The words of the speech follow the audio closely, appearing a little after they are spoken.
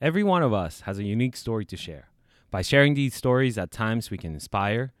Every one of us has a unique story to share. By sharing these stories, at times we can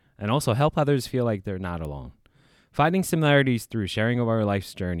inspire and also help others feel like they're not alone. Finding similarities through sharing of our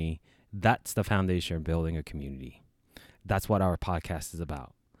life's journey, that's the foundation of building a community. That's what our podcast is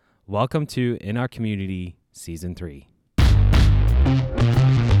about. Welcome to In Our Community, Season 3.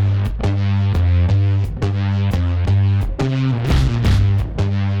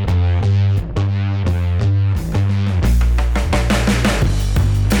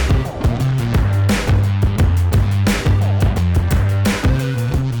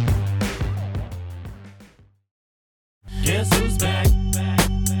 Guess who's back?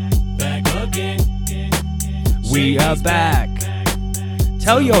 Back again. We are back.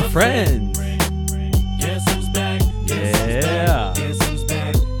 Tell your friends. Guess who's back? Yeah. Guess who's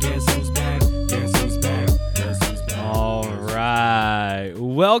back? Guess who's back? Guess who's back? Guess who's back? All right.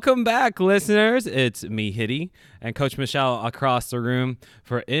 Welcome back, listeners. It's me, Hidi, and Coach Michelle across the room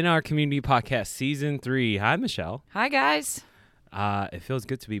for In Our Community Podcast Season 3. Hi, Michelle. Hi, guys. It feels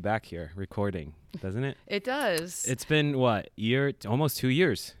good to be back here recording, doesn't it? It does. It's been, almost 2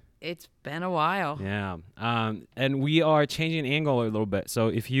 years. It's been a while. Yeah. And we are changing the angle a little bit. So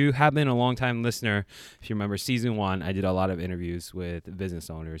if you have been a long-time listener, if you remember Season 1, I did a lot of interviews with business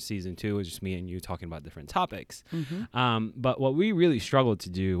owners. Season 2 was just me and you talking about different topics. Mm-hmm. But what we really struggled to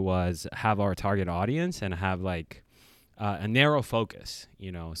do was have our target audience and have a narrow focus,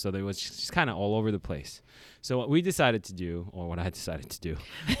 so there was just kind of all over the place. So what we decided to do, or what I decided to do,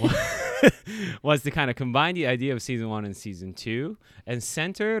 was to kind of combine the idea of Season 1 and Season 2 and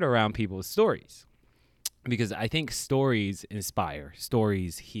center it around people's stories. Because I think stories inspire,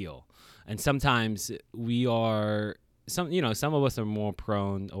 stories heal. And sometimes some of us are more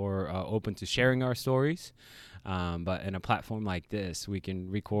prone or open to sharing our stories. But in a platform like this, we can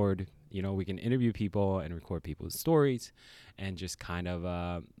record, we can interview people and record people's stories and just kind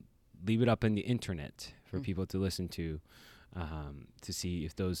of leave it up in the internet for people to listen to see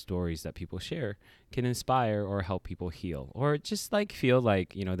if those stories that people share can inspire or help people heal or just feel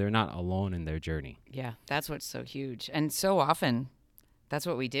like, they're not alone in their journey. Yeah, that's what's so huge. And so often that's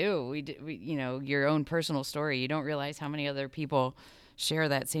what we do. We your own personal story. You don't realize how many other people share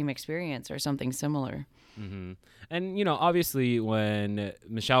that same experience or something similar. Mm-hmm. And, obviously when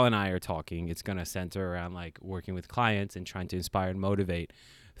Michelle and I are talking, it's going to center around working with clients and trying to inspire and motivate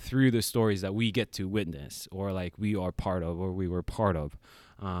through the stories that we get to witness or we are part of or we were part of.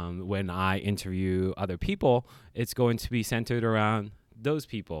 When I interview other people, it's going to be centered around those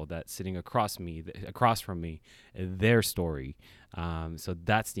people that's sitting across from me, their story. So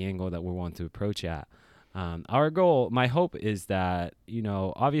that's the angle that we want to approach at. Our goal, my hope is that,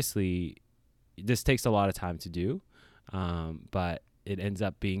 obviously this takes a lot of time to do, but it ends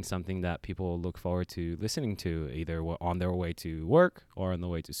up being something that people look forward to listening to, either on their way to work or on the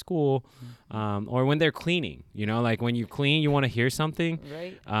way to school, or when they're cleaning. When you clean, you want to hear something.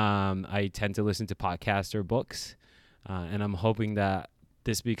 Right. I tend to listen to podcasts or books, and I'm hoping that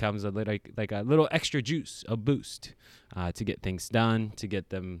this becomes a little extra juice, a boost, to get things done, to get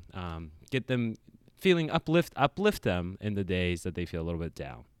them feeling uplift them in the days that they feel a little bit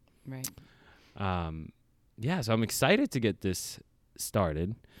down. Right. So I'm excited to get this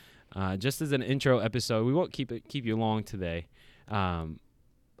started. Just as an intro episode, we won't keep you long today.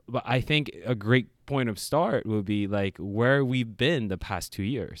 But I think a great point of start would be where we've been the past 2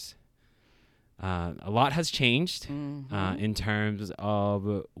 years. A lot has changed in terms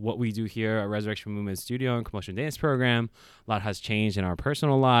of what we do here at Resurrection Movement Studio and Commotion Dance Program. A lot has changed in our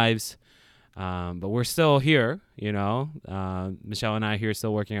personal lives. But we're still here, Michelle and I here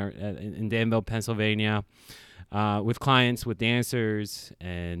still working in Danville, Pennsylvania, with clients, with dancers,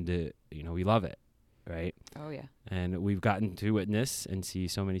 and, we love it, right? Oh, yeah. And we've gotten to witness and see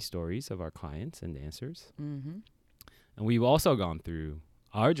so many stories of our clients and dancers. Mm-hmm. And we've also gone through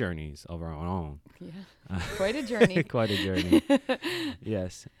our journeys of our own. Yeah. Quite a journey. Quite a journey.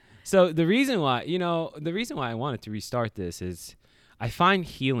 Yes. So the reason why I wanted to restart this is I find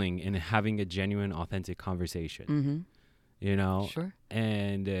healing in having a genuine, authentic conversation, Mm-hmm. Sure.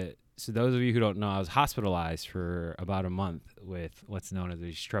 And so those of you who don't know, I was hospitalized for about a month with what's known as a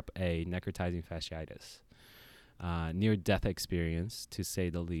strep A, necrotizing fasciitis, near-death experience, to say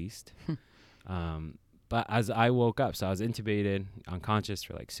the least. But as I woke up, so I was intubated, unconscious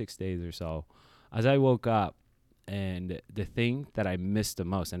for 6 days or so. As I woke up, and the thing that I missed the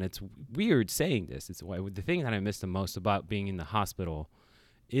most, and it's weird saying this, the thing that I missed the most about being in the hospital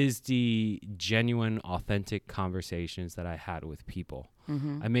is the genuine, authentic conversations that I had with people.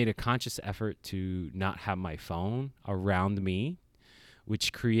 Mm-hmm. I made a conscious effort to not have my phone around me,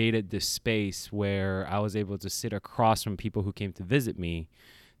 which created this space where I was able to sit across from people who came to visit me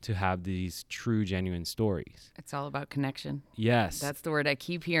to have these true, genuine stories. It's all about connection. Yes. That's the word I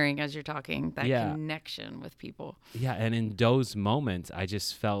keep hearing as you're talking, that Yeah. connection with people. Yeah. And in those moments, I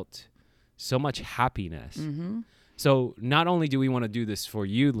just felt so much happiness. Mm-hmm. So not only do we want to do this for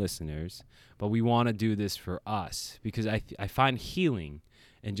you listeners, but we want to do this for us, because I find healing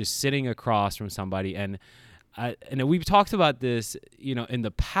in just sitting across from somebody. And we've talked about this, in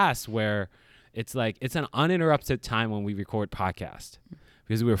the past, where it's like, it's an uninterrupted time when we record podcast,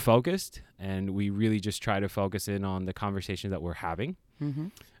 because we're focused and we really just try to focus in on the conversation that we're having. Mm-hmm.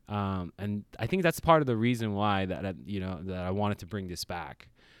 And I think that's part of the reason why that I wanted to bring this back,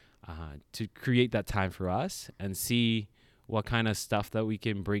 to create that time for us and see what kind of stuff that we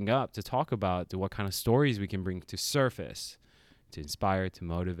can bring up to talk about, to what kind of stories we can bring to surface, to inspire, to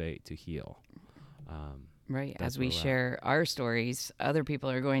motivate, to heal. Right. That's As we where we're at. share our stories, other people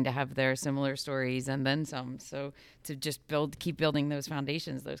are going to have their similar stories and then some. So to just keep building those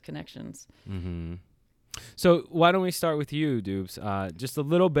foundations, those connections. Mm-hmm. So why don't we start with you, Dubes? Just a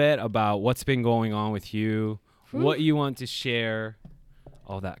little bit about what's been going on with you, what you want to share,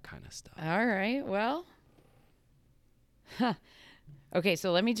 all that kind of stuff. All right. Well, okay.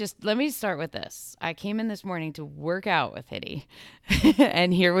 So let me start with this. I came in this morning to work out with Hidi,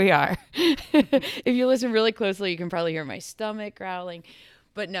 and here we are. If you listen really closely, you can probably hear my stomach growling.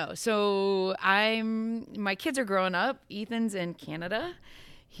 But no, so my kids are growing up. Ethan's in Canada.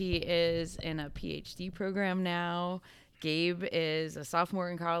 He is in a PhD program now. Gabe is a sophomore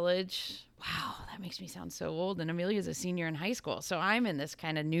in college. Wow, that makes me sound so old. And Amelia's a senior in high school. So I'm in this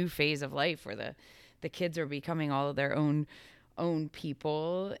kind of new phase of life where the kids are becoming all of their own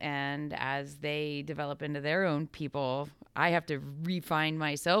people. And as they develop into their own people, I have to refine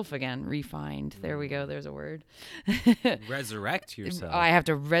myself again. Refined. There we go. There's a word. Resurrect yourself. I have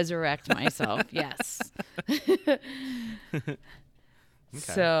to resurrect myself. Yes.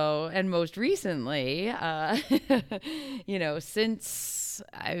 Okay. So, and most recently, since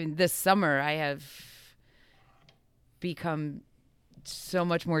this summer, I have become so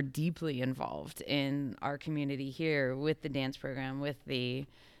much more deeply involved in our community here with the dance program, with the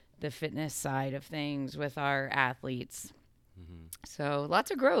fitness side of things, with our athletes. Mm-hmm. So lots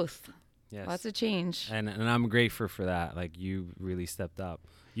of growth, Yes. lots of change. And I'm grateful for that. Like, you really stepped up.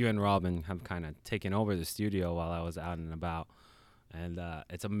 You and Robin have kind of taken over the studio while I was out and about. And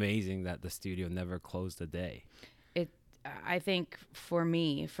it's amazing that the studio never closed a day. I think for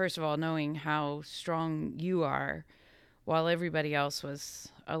me, first of all, knowing how strong you are, while everybody else was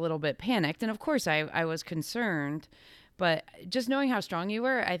a little bit panicked. And of course I was concerned, but just knowing how strong you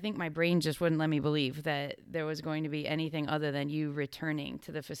were, I think my brain just wouldn't let me believe that there was going to be anything other than you returning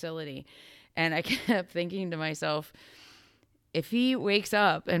to the facility. And I kept thinking to myself, if he wakes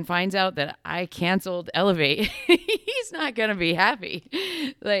up and finds out that I canceled Elevate, he's not going to be happy.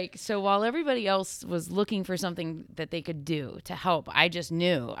 So while everybody else was looking for something that they could do to help, I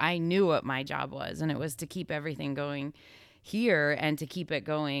knew what my job was. And it was to keep everything going here and to keep it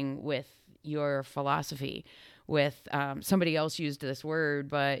going with your philosophy, with somebody else used this word,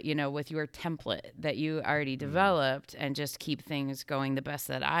 but, with your template that you already developed, and just keep things going the best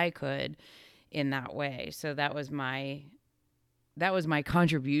that I could in that way. So that was my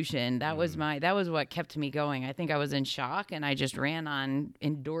contribution. That was what kept me going. I think I was in shock and I just ran on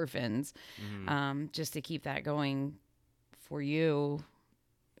endorphins, just to keep that going for you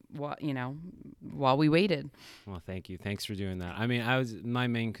while we waited. Well, thank you. Thanks for doing that. I mean, my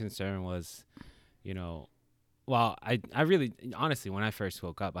main concern was, I really, honestly, when I first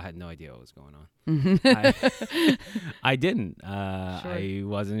woke up, I had no idea what was going on. I didn't. Sure. I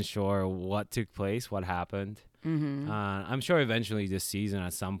wasn't sure what took place, what happened. Mm-hmm. I'm sure eventually this season,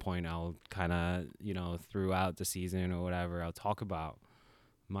 at some point, I'll kind of, throughout the season or whatever, I'll talk about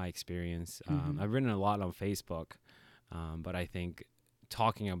my experience. I've written a lot on Facebook, but I think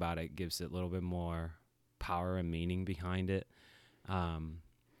talking about it gives it a little bit more power and meaning behind it.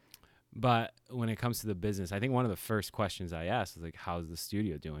 But when it comes to the business, I think one of the first questions I asked was like, how's the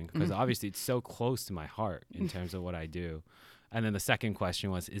studio doing? Because obviously it's so close to my heart in terms of what I do. And then the second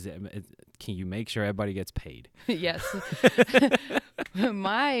question was, can you make sure everybody gets paid? Yes.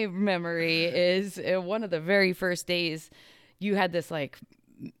 My memory is one of the very first days you had this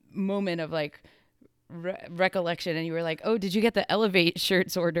moment of recollection, and you were like, oh, did you get the Elevate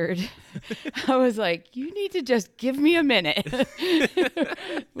shirts ordered? I was like, you need to just give me a minute.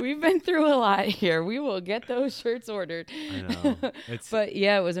 We've been through a lot here. We will get those shirts ordered. I know. But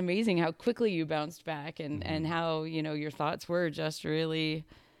yeah, it was amazing how quickly you bounced back, and how, your thoughts were just really,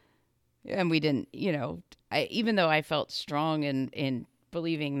 and we didn't, even though I felt strong in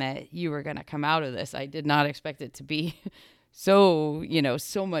believing that you were going to come out of this, I did not expect it to be so,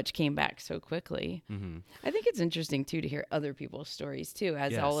 so much came back so quickly. Mm-hmm. I think it's interesting too to hear other people's stories too.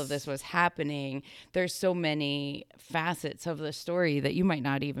 As all of this Yes. was happening, there's so many facets of the story that you might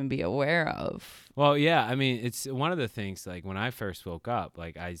not even be aware of. Well, yeah, I mean, it's one of the things, like when I first woke up,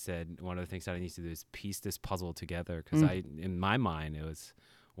 like I said, one of the things that I need to do is piece this puzzle together, because in my mind, it was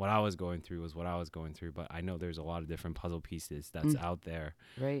what I was going through was what I was going through. But I know there's a lot of different puzzle pieces that's out there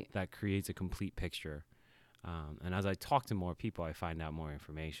Right. that creates a complete picture. And as I talk to more people, I find out more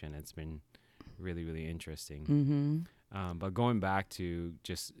information. It's been really, really interesting. Mm-hmm. But going back to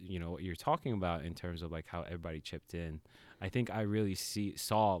just, what you're talking about in terms of like how everybody chipped in, I think I really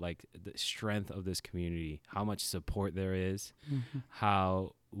saw like the strength of this community, how much support there is,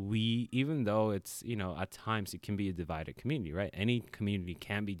 how we, even though it's, at times it can be a divided community, right? Any community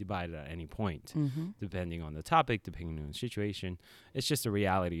can be divided at any point, depending on the topic, depending on the situation. It's just a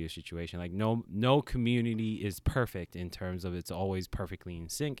reality of the situation. Like no community is perfect in terms of it's always perfectly in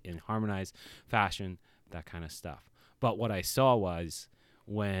sync, in harmonized fashion, that kind of stuff. But what I saw was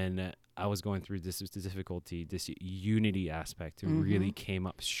when I was going through this difficulty, this unity aspect really came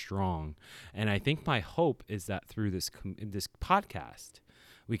up strong. And I think my hope is that through this podcast,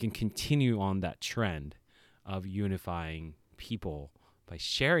 we can continue on that trend of unifying people by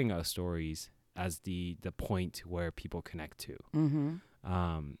sharing our stories as the point where people connect to.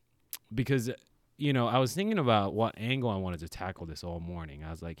 Because, I was thinking about what angle I wanted to tackle this all morning.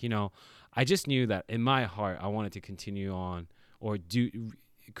 I was like, I just knew that in my heart, I wanted to continue on or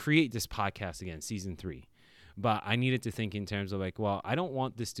create this podcast again, season 3. But I needed to think in terms of like, well, I don't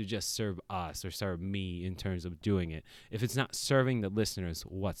want this to just serve us or serve me in terms of doing it. If it's not serving the listeners,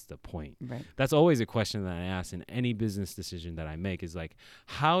 what's the point? Right. That's always a question that I ask in any business decision that I make is like,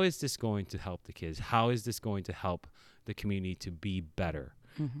 how is this going to help the kids? How is this going to help the community to be better?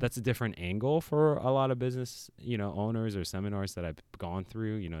 That's a different angle for a lot of business, owners or seminars that I've gone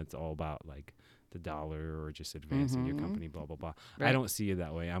through. It's all about like the dollar or just advancing your company, blah, blah, blah. Right. I don't see it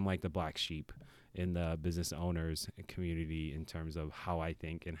that way. I'm like the black sheep in the business owners community in terms of how I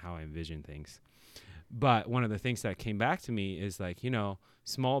think and how I envision things. But one of the things that came back to me is like,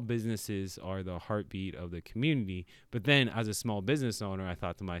 small businesses are the heartbeat of the community. But then as a small business owner, I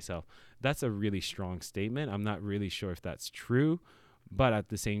thought to myself, that's a really strong statement. I'm not really sure if that's true. But at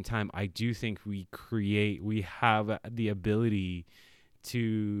the same time, I do think we have the ability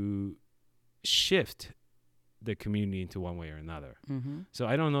to shift the community into one way or another. So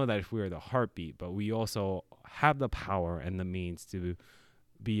I don't know that if we are the heartbeat, but we also have the power and the means to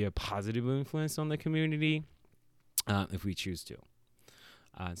be a positive influence on the community if we choose to.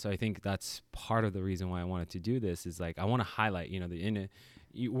 So I think that's part of the reason why I wanted to do this is like I want to highlight,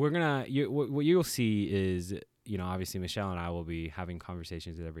 what you'll see is, obviously Michelle and I will be having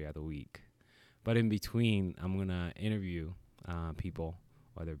conversations every other week, but in between I'm going to interview people,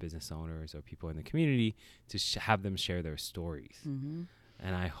 whether business owners or people in the community, to have them share their stories. And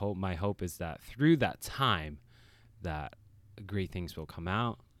my hope is that through that time that great things will come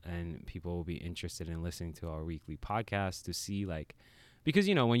out and people will be interested in listening to our weekly podcast to see like, because,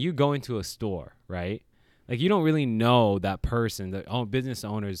 when you go into a store, right? Like you don't really know that person, the business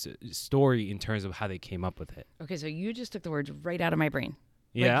owner's story in terms of how they came up with it. Okay, so you just took the words right out of my brain.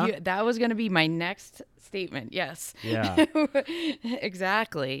 Yeah. Like that was going to be my next statement. Yes. Yeah.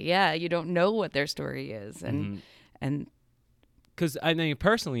 Exactly. Yeah. You don't know what their story is. And because I mean,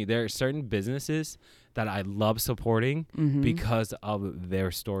 personally, there are certain businesses that I love supporting because of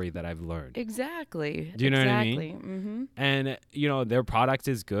their story that I've learned. Exactly. Do you know what I mean? And, their product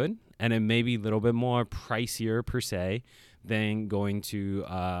is good and it may be a little bit more pricier per se than going to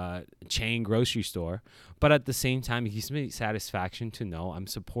a chain grocery store. But at the same time, it gives me satisfaction to know I'm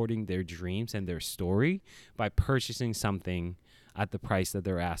supporting their dreams and their story by purchasing something at the price that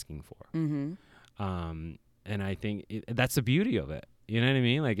they're asking for. And I think that's the beauty of it. You know what I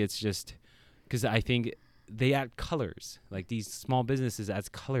mean? Like it's just because I think they add colors. Like these small businesses adds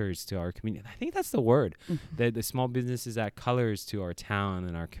colors to our community. I think that's the word. The small businesses add colors to our town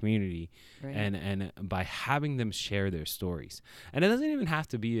and our community. Right. And by having them share their stories. And it doesn't even have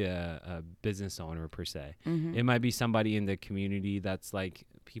to be a business owner per se. It might be somebody in the community that's like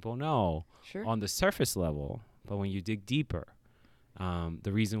people know on the surface level. But when you dig deeper,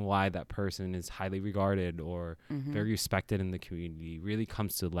 the reason why that person is highly regarded or very respected in the community really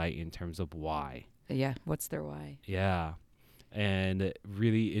comes to light in terms of why. Yeah. What's their why? Yeah. And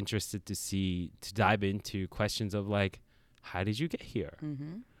really interested to dive into questions of like, how did you get here?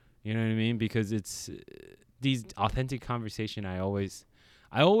 You know what I mean? Because it's these authentic conversation. I always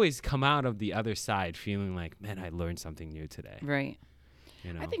come out of the other side feeling like, man, I learned something new today. Right.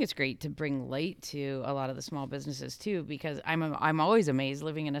 You know? I think it's great to bring light to a lot of the small businesses too, because I'm always amazed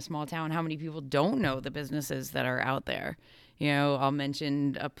living in a small town how many people don't know the businesses that are out there. I'll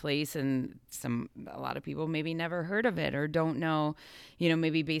mention a place and a lot of people maybe never heard of it or don't know,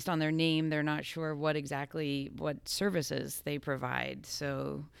 maybe based on their name, they're not sure what services they provide.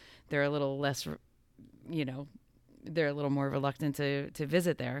 So they're a little less, they're a little more reluctant to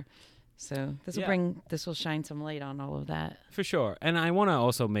visit there. So this will shine some light on all of that. For sure. And I want to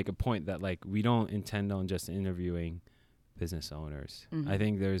also make a point that like we don't intend on just interviewing business owners. Mm-hmm. I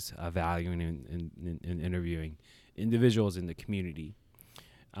think there's a value in interviewing individuals in the community,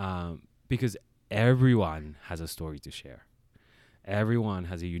 because everyone has a story to share. Everyone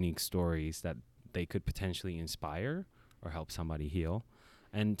has a unique stories that they could potentially inspire or help somebody heal.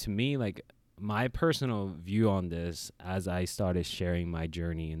 And to me, like my personal view on this as I started sharing my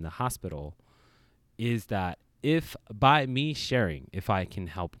journey in the hospital is that if by me sharing, if I can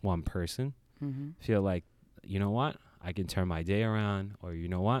help one person feel like, you know what, I can turn my day around, or you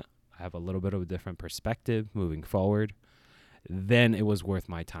know what, I have a little bit of a different perspective moving forward, then it was worth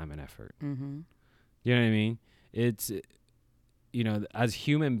my time and effort. Mm-hmm. You know what I mean? It's, as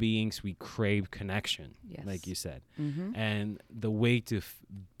human beings, we crave connection, Yes. like you said. Mm-hmm. And the way to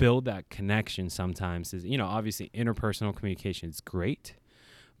build that connection sometimes is, obviously interpersonal communication is great,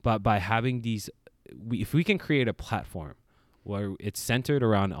 but by having if we can create a platform where it's centered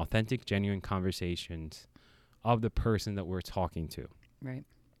around authentic, genuine conversations of the person that we're talking to, Right.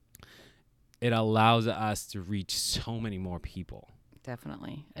 it allows us to reach so many more people.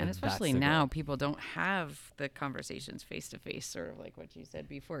 Definitely. And And especially that's the now, goal. people don't have the conversations face to face, sort of like what you said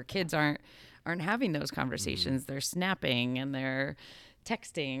before. Kids aren't having those conversations. They're snapping and they're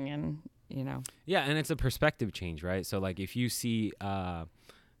texting and, Yeah, and it's a perspective change, right? So like if you see a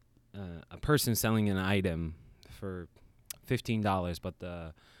person selling an item for $15, but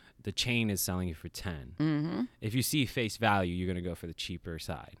the chain is selling it for $10. Mm-hmm. If you see face value, you're gonna go for the cheaper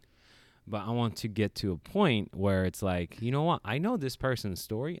side. But I want to get to a point where it's like, you know what? I know this person's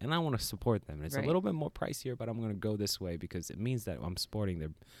story, and I want to support them. And it's Right. a little bit more pricier, but I'm going to go this way because it means that I'm supporting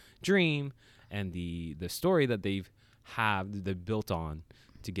their dream and the story that they've built on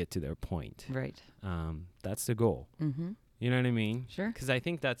to get to their point. Right. That's the goal. Mm-hmm. You know what I mean? Sure. Because I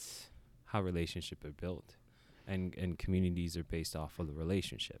think that's how relationships are built, and communities are based off of the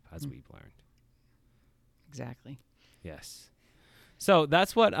relationship, as we've learned. Exactly. Yes. So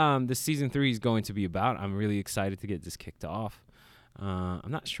that's what this season 3 is going to be about. I'm really excited to get this kicked off.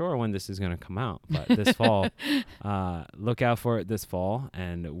 I'm not sure when this is going to come out, but this fall, look out for it this fall.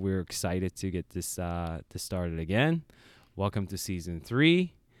 And we're excited to get this started again. Welcome to season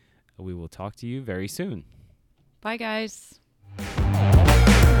 3. We will talk to you very soon. Bye, guys.